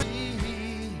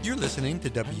You're listening to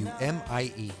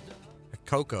WMIE,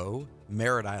 Cocoa,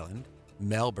 Merritt Island,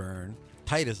 Melbourne,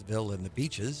 Titusville, and the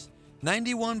Beaches,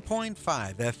 91.5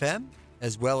 FM,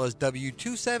 as well as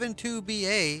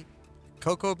W272BA,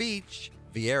 Cocoa Beach,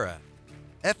 Vieira,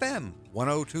 FM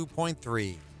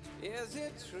 102.3. Is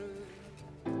it true?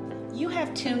 You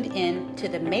have tuned in to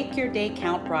the Make Your Day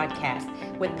Count broadcast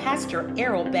with Pastor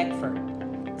Errol Beckford,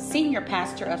 Senior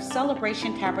Pastor of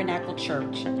Celebration Tabernacle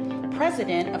Church,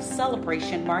 President of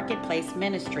Celebration Marketplace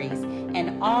Ministries,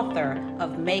 and author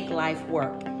of Make Life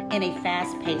Work in a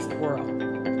Fast-Paced World.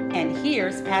 And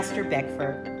here's Pastor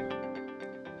Beckford.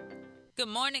 Good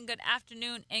morning, good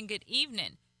afternoon, and good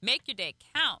evening. Make your day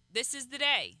count. This is the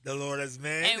day the Lord has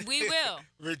made. And we will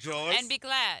rejoice and be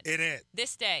glad in it.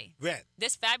 This day. When?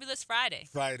 This fabulous Friday.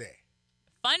 Friday.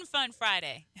 Fun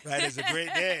Friday. Friday's a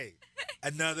great day.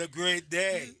 Another great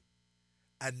day.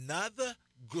 Another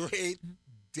great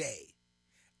day.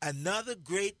 Another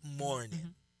great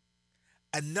morning.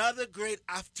 Another great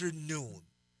afternoon.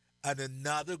 And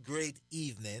another great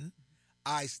evening.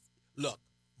 Look,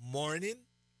 morning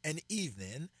and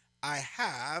evening, I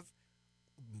have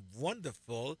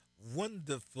wonderful,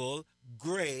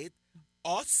 great,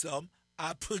 awesome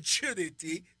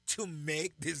opportunity to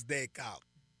make this day count.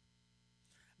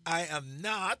 I am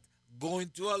not going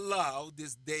to allow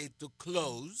this day to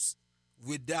close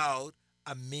without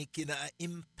making an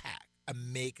impact. I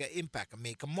make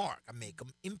a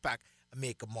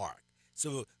mark.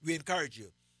 So we encourage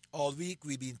you. All week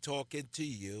we've been talking to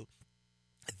you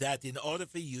that in order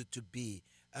for you to be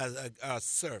a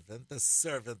servant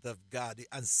of God,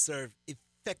 and serve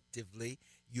effectively,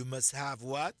 you must have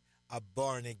what? A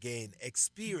born-again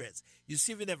experience. You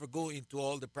see, we never go into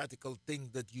all the practical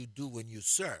things that you do when you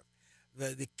serve.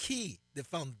 The key, the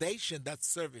foundation that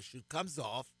service should comes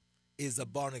off is a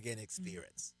born-again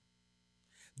experience.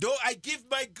 Though I give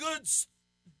my goods,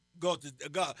 go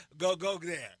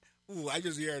there. Ooh, I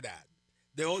just hear that.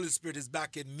 The Holy Spirit is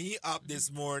backing me up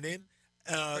this morning.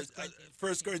 1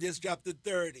 Corinthians chapter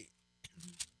 13.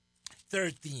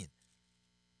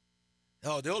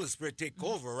 Oh, the Holy Spirit take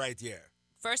over right here.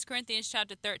 1 Corinthians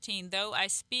chapter 13. Though I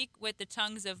speak with the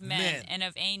tongues of men and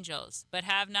of angels, but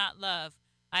have not love,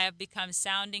 I have become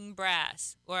sounding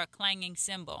brass or a clanging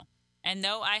cymbal. And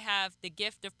though I have the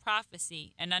gift of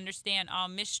prophecy and understand all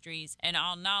mysteries and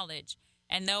all knowledge,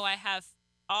 and though I have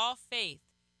all faith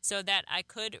so that I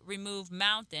could remove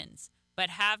mountains,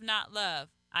 but have not love,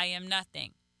 I am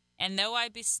nothing. And though I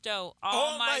bestow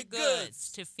all my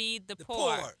goods to feed the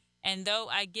poor, and though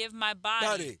I give my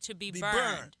body to be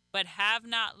burned, but have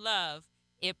not love,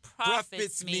 it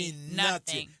profits me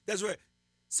nothing. That's right.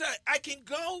 So I can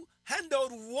go hand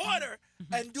out water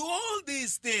and do all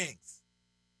these things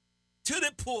to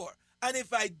the poor. And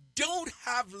if I don't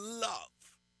have love,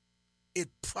 it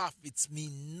profits me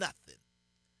nothing.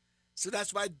 So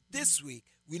that's why this week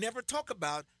we never talk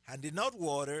about handing out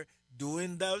water,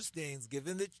 doing those things,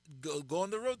 go on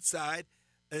the roadside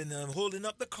and holding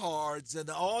up the cards and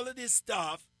all of this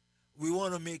stuff. We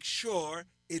want to make sure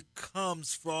it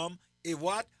comes from a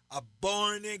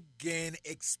born-again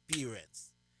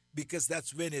experience, because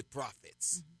that's when it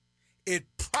profits.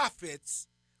 It profits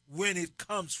when it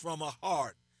comes from a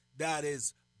heart that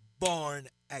is born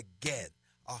again,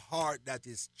 a heart that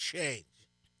is changed.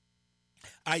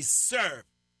 I serve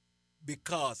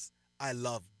because I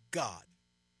love God.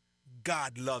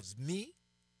 God loves me.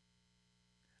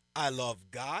 I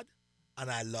love God, and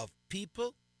I love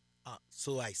people,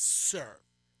 so I serve.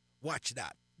 Watch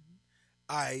that.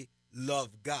 I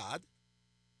love God.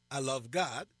 I love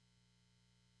God.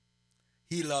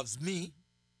 He loves me.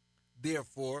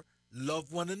 Therefore,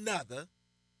 love one another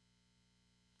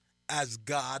as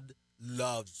God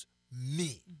loves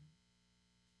me.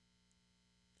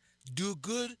 Do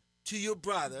good to your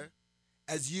brother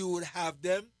as you would have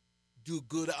them do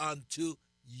good unto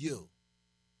you.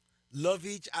 Love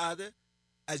each other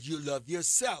as you love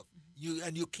yourself.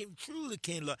 You truly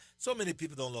can't love. So many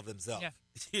people don't love themselves.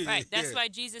 Yeah. Right. That's why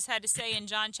Jesus had to say in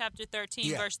John chapter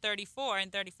 13, verse 34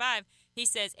 and 35, he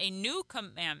says, a new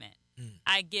commandment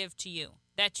I give to you,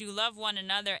 that you love one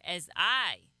another as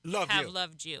I have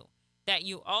loved you, that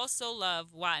you also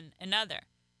love one another.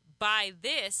 By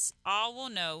this, all will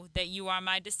know that you are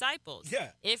my disciples,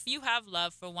 if you have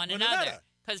love for one another.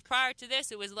 Because prior to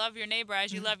this, it was love your neighbor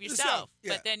as you love yourself.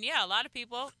 But then, a lot of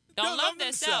people don't love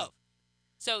themselves.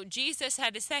 So Jesus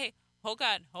had to say, oh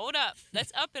God, hold up.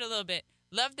 Let's up it a little bit.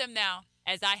 Love them now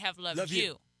as I have loved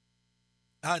you.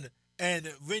 And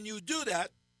when you do that,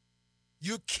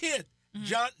 you can't.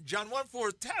 John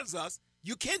 1:4 tells us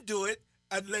you can't do it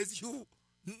unless you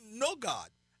know God.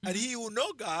 And he who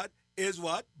know God is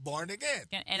what? Born again.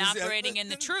 And Is operating in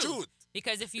the truth.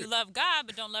 Because if you love God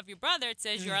but don't love your brother, it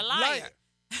says you're a liar.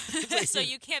 So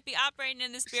you can't be operating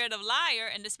in the spirit of liar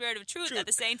and the spirit of truth at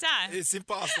the same time. It's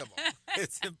impossible.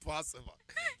 It's impossible.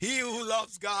 He who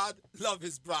loves God, love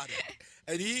his brother.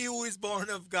 And he who is born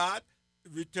of God,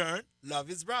 return, love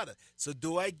his brother. So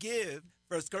do I give,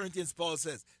 1 Corinthians Paul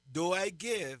says, do I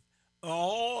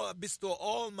bestow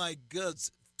all my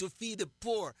goods to feed the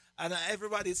poor, and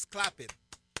everybody's clapping.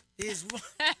 This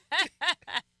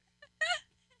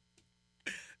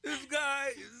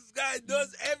guy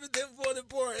does everything for the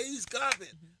poor, and he's clapping.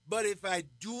 But if I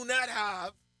do not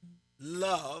have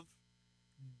love,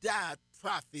 that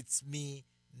profits me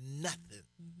nothing.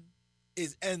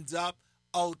 It ends up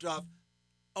out of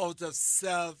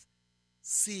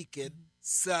self-seeking,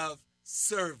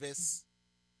 self-service.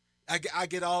 I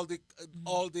get all the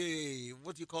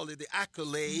what you call it, the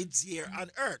accolades here on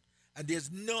earth, and there's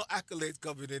no accolades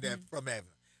coming in from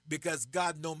heaven, because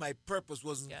God know my purpose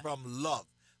wasn't from love.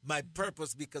 My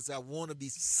purpose because I want to be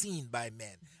seen by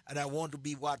men, and I want to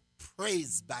be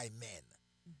praised by men.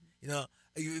 You know,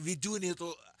 if you're doing it,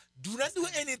 do not do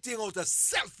anything out of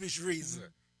selfish reason.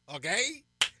 Okay,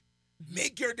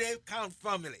 make your day count,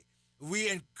 family. We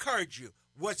encourage you,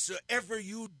 whatsoever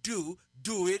you do,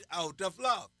 do it out of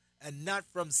love and not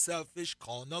from selfish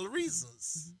carnal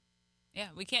reasons. Yeah,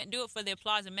 we can't do it for the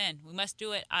applause of men. We must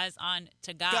do it as on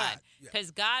to God,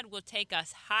 because God will take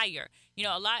us higher. You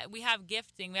know, we have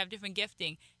gifting, we have different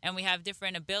gifting, and we have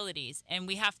different abilities, and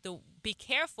we have to be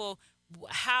careful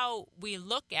how we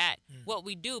look at what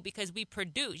we do, because we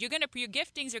produce. Your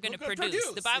giftings are going to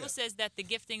produce. The Bible says that the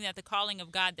gifting, that the calling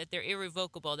of God, that they're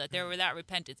irrevocable, that they're without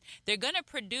repentance. They're going to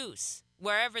produce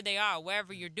wherever they are,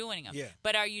 wherever you're doing them.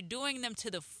 But are you doing them to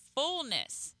the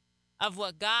fullness of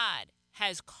what God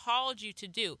has called you to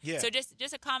do? So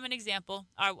just a common example,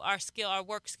 our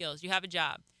work skills. You have a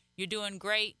job. You're doing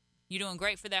great. You're doing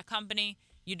great for that company.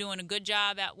 You're doing a good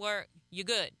job at work. You're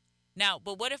good. Now,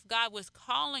 but what if God was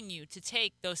calling you to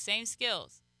take those same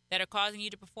skills that are causing you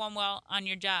to perform well on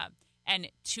your job, and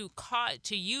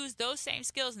to use those same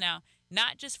skills now,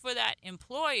 not just for that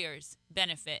employer's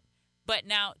benefit, but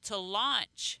now to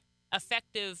launch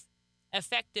effective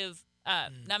now,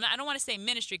 I don't want to say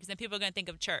ministry, because then people are going to think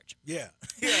of church. Yeah.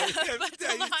 But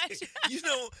to launch, you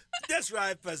know, that's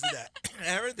right, President.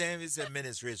 Everything is a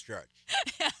ministry church.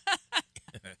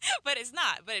 But it's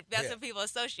not. But that's what people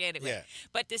associate it with.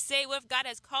 But to say, what if God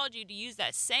has called you to use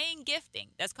that same gifting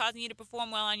that's causing you to perform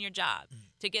well on your job,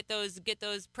 to get those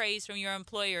praise from your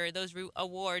employer, those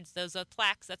awards, those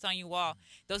plaques that's on your wall,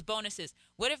 those bonuses.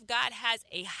 What if God has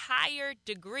a higher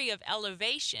degree of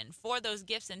elevation for those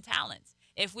gifts and talents?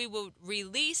 If we will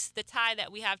release the tie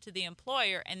that we have to the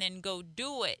employer and then go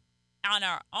do it on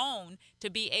our own to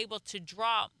be able to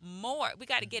draw more. We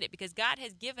got to get it, because God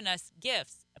has given us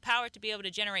gifts, a power to be able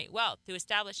to generate wealth, to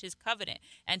establish his covenant,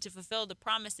 and to fulfill the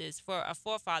promises for our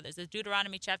forefathers. That's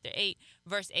Deuteronomy chapter 8,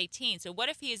 verse 18. So what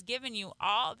if he has given you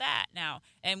all that now,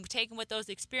 and taken with those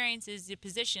experiences, the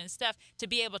position, stuff, to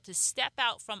be able to step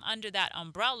out from under that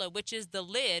umbrella, which is the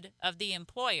lid of the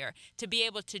employer, to be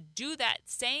able to do that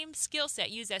same skill set,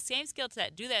 use that same skill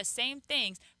set, do that same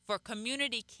things for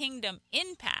community kingdom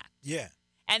impact. Yeah.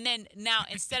 And then now,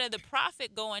 instead of the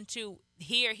profit going to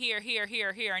here,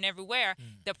 and everywhere,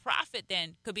 the profit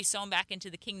then could be sown back into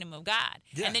the kingdom of God.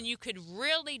 Yeah. And then you could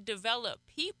really develop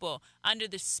people under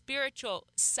the spiritual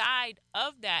side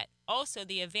of that, also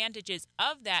the advantages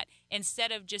of that,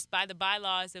 instead of just by the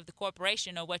bylaws of the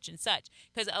corporation or what and such.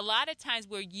 Because a lot of times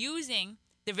we're using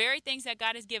the very things that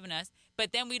God has given us,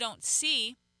 but then we don't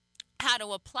see how to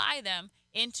apply them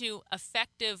into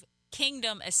effective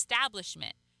kingdom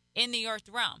establishment in the earth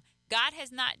realm. God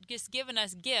has not just given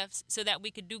us gifts so that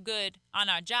we could do good on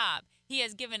our job. He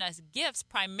has given us gifts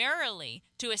primarily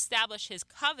to establish his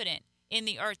covenant in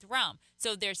the earth realm.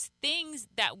 So there's things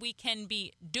that we can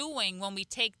be doing when we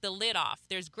take the lid off.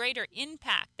 There's greater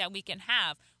impact that we can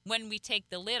have when we take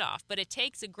the lid off. But it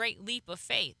takes a great leap of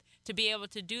faith to be able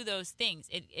to do those things.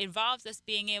 It involves us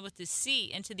being able to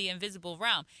see into the invisible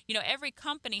realm. You know, every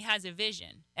company has a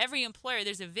vision. Every employer,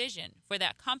 there's a vision for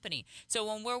that company. So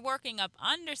when we're working up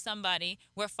under somebody,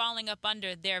 we're falling up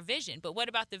under their vision. But what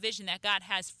about the vision that God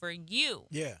has for you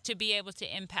to be able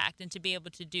to impact and to be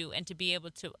able to do and to be able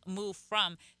to move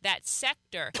from that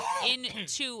sector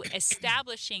into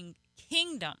establishing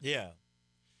kingdom? Yeah.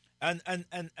 And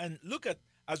look at,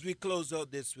 as we close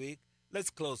out this week, let's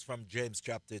close from James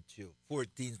chapter 2,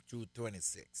 14 through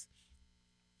 26.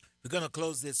 We're going to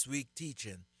close this week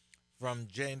teaching from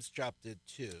James chapter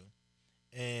 2,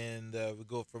 and we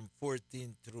go from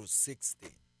 14 through 16.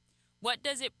 What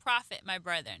does it profit, my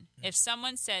brethren, if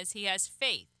someone says he has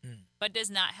faith, but does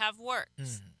not have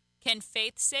works? Can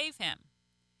faith save him?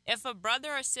 If a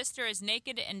brother or sister is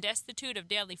naked and destitute of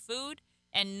daily food,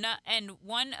 and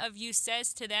one of you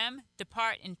says to them,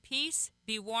 depart in peace,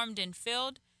 be warmed and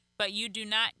filled, but you do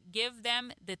not give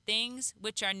them the things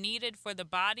which are needed for the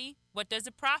body, what does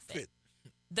it profit?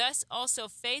 Thus also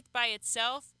faith by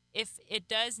itself, if it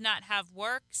does not have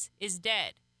works, is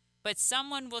dead. But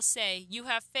someone will say, you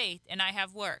have faith and I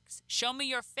have works. Show me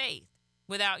your faith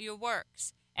without your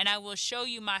works, and I will show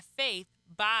you my faith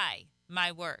by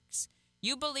my works.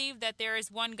 You believe that there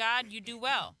is one God, you do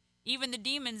well. Even the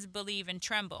demons believe and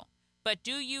tremble. But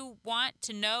do you want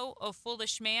to know, O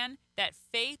foolish man, that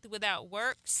faith without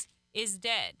works is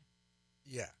dead?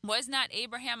 Yeah. Was not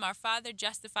Abraham our father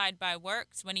justified by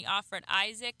works when he offered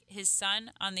Isaac his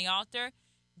son on the altar?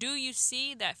 Do you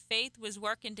see that faith was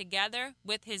working together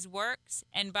with his works,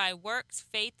 and by works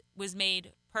faith was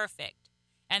made perfect?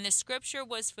 And the scripture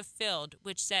was fulfilled,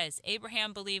 which says,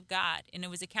 Abraham believed God, and it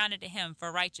was accounted to him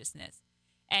for righteousness.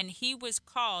 And he was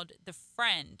called the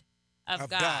friend of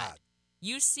God.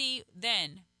 You see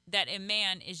then that a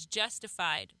man is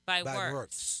justified by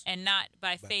works, and not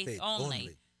by faith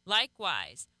only.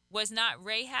 Likewise, was not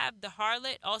Rahab the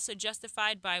harlot also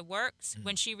justified by works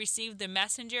when she received the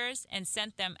messengers and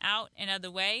sent them out another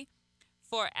way?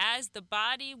 For as the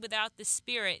body without the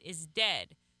spirit is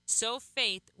dead, so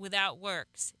faith without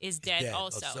works is dead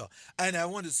also. And I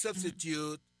want to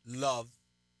substitute love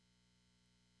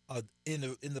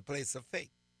in the place of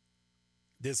faith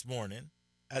this morning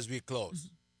as we close.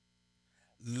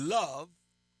 Love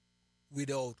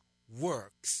without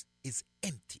works is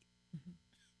empty.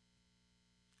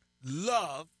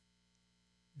 Love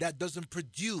that doesn't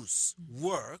produce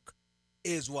work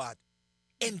is what?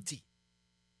 Empty.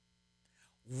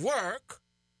 Work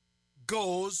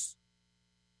goes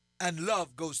and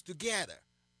love goes together.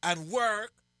 And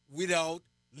work without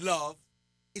love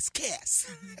is chaos.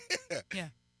 Yeah.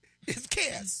 It's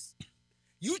chaos.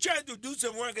 You trying to do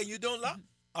some work and you don't love?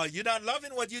 Or you're not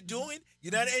loving what you're doing?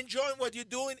 You're not enjoying what you're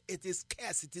doing? It is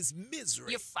chaos. It is misery.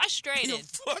 You're frustrated. You're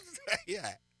frustrated.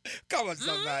 Yeah. Come on,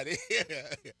 somebody.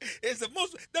 It's the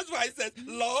most. That's why it says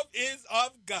love is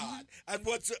of God, and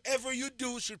whatsoever you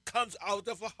do should come out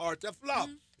of a heart of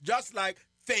love. Just like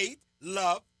faith,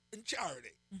 love, and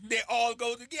charity, they all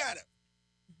go together.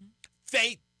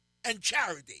 Faith and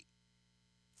charity,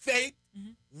 faith,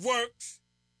 works,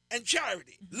 and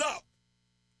charity, love,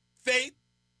 faith,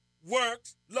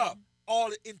 works, love, all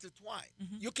intertwined.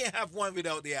 You can't have one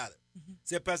without the other.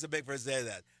 Say, Pastor Beckford said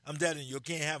that. I'm telling you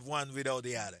can't have one without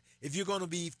the other. If you're going to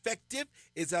be effective,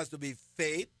 it has to be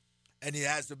faith and it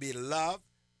has to be love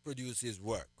produces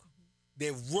work.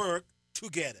 They work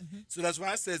together. So that's why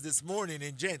I said this morning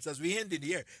in James, as we end in the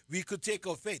year, we could take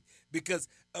our faith. Because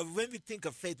when we think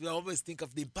of faith, we always think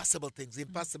of the impossible things,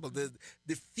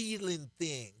 the feeling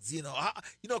things,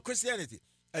 Christianity.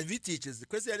 And we teach us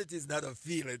Christianity is not a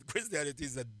feeling. Christianity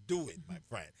is a doing, my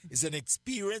friend. It's an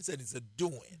experience and it's a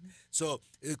doing. So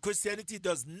Christianity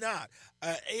does not.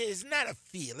 It's not a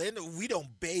feeling. We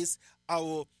don't base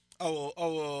our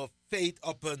faith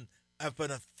upon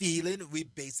a feeling. We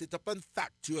base it upon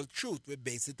factual truth. We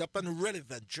base it upon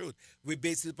relevant truth. We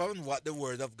base it upon what the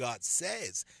Word of God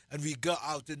says. And we go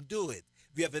out and do it.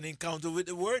 We have an encounter with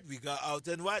the Word. We go out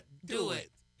and what? Do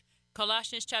it.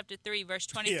 Colossians chapter 3, verse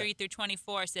 23 through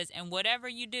 24 says, and whatever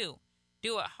you do,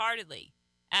 do it heartily,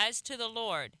 as to the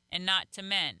Lord and not to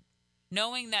men,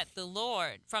 knowing that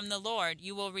from the Lord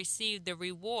you will receive the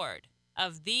reward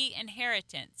of the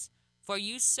inheritance, for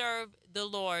you serve the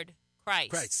Lord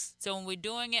Christ. So when we're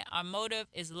doing it, our motive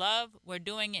is love. We're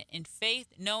doing it in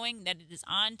faith, knowing that it is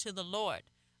on to the Lord.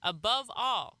 Above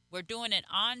all, we're doing it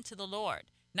on to the Lord.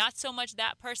 Not so much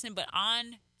that person, but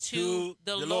on to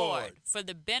the Lord for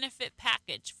the benefit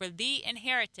package, for the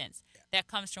inheritance that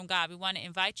comes from God. We want to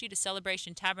invite you to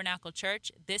Celebration Tabernacle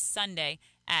Church this Sunday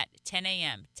at 10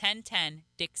 a.m., 1010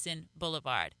 Dixon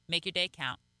Boulevard. Make your day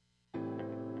count.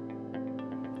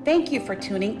 Thank you for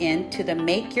tuning in to the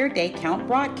Make Your Day Count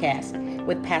broadcast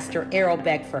with Pastor Errol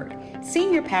Beckford,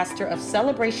 Senior Pastor of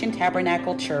Celebration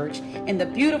Tabernacle Church in the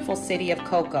beautiful city of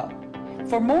Cocoa.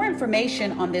 For more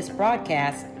information on this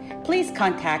broadcast, please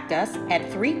contact us at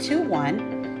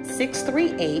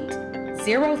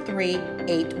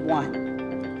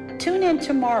 321-638-0381. Tune in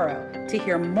tomorrow to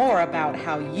hear more about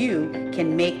how you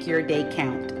can make your day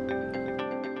count.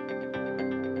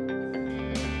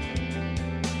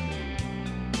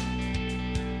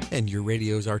 And your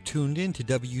radios are tuned in to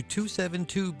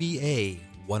W272BA,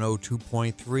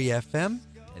 102.3 FM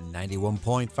and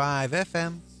 91.5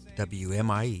 FM,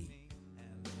 WMIE.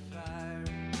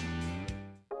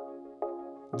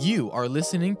 You are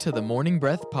listening to the Morning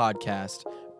Breath Podcast,